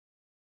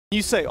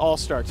You say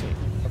all-star team,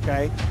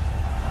 okay?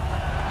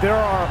 There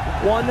are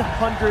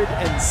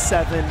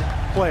 107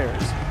 players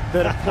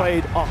that have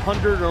played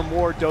 100 or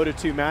more Dota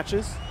 2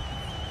 matches.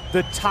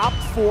 The top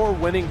 4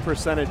 winning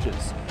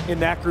percentages in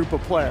that group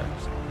of players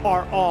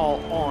are all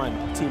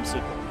on Team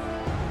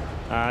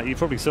Secret. You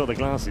probably saw the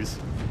glasses.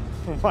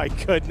 Oh my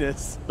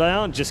goodness. They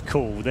aren't just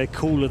cool, they're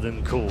cooler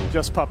than cool.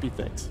 Just puppy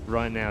things.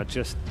 Right now,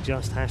 just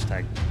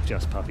hashtag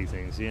just puppy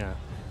things, yeah.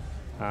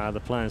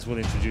 The players will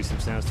introduce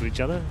themselves to each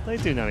other. They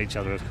do know each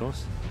other, of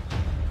course.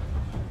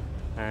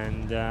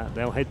 And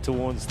they'll head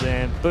towards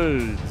their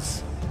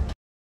booths.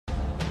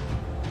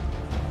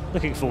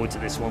 Looking forward to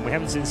this one. We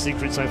haven't seen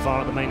Secret so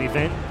far at the main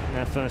event in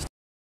our first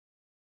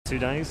 2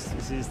 days.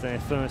 This is their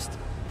first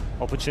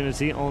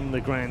opportunity on the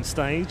grand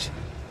stage.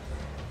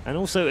 And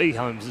also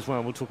eHomes as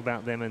well. We'll talk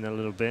about them in a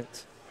little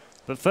bit.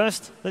 But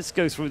first, let's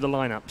go through the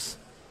lineups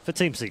for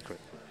Team Secret.